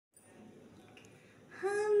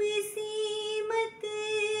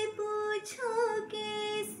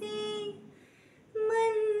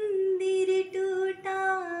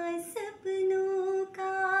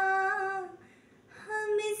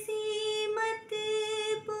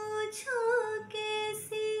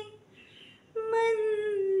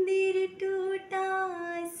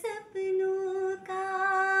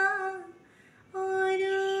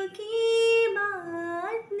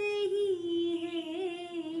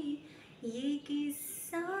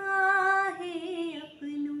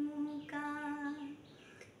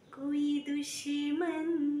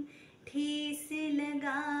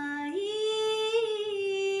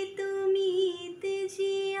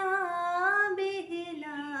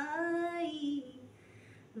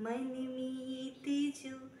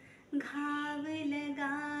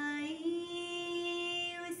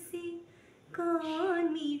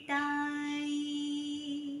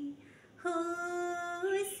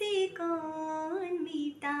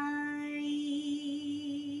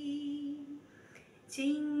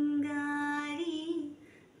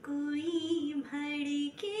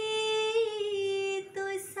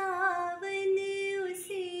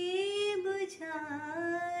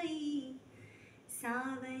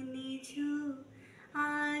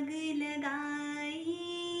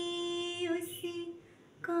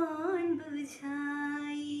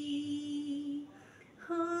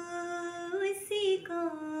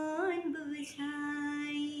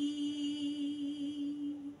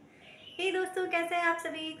हे दोस्तों, कैसे हैं आप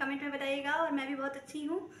सभी? कमेंट में बताइएगा। और मैं भी बहुत अच्छी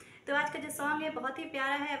हूँ। तो आज का जो सॉन्ग है बहुत ही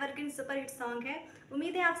प्यारा है, एवरग्रीन सुपर हिट सॉन्ग है।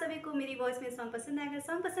 उम्मीद है आप सभी को मेरी वॉइस में सॉन्ग पसंद आएगा।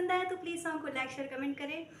 सॉन्ग पसंद आए तो प्लीज़ सॉन्ग को लाइक शेयर कमेंट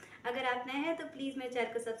करें। अगर आप नए हैं तो प्लीज़ मेरे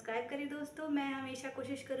चैनल को सब्सक्राइब करें। दोस्तों, मैं हमेशा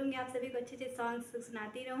कोशिश करूँगी आप सभी को अच्छे अच्छे सॉन्ग्स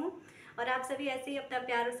सुनाती रहूँ, और आप सभी ऐसे ही अपना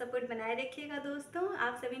प्यार और सपोर्ट बनाए रखिएगा। दोस्तों,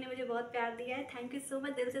 आप सभी ने मुझे बहुत प्यार दिया है, थैंक यू सो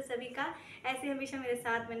मच दिल से सभी का। ऐसे हमेशा मेरे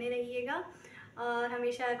साथ बने रहिएगा और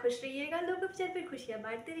हमेशा खुश रहिएगा। लोगों के चल पर खुशियाँ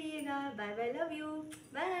बांटते रहिएगा। Bye bye, love you,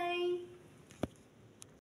 bye.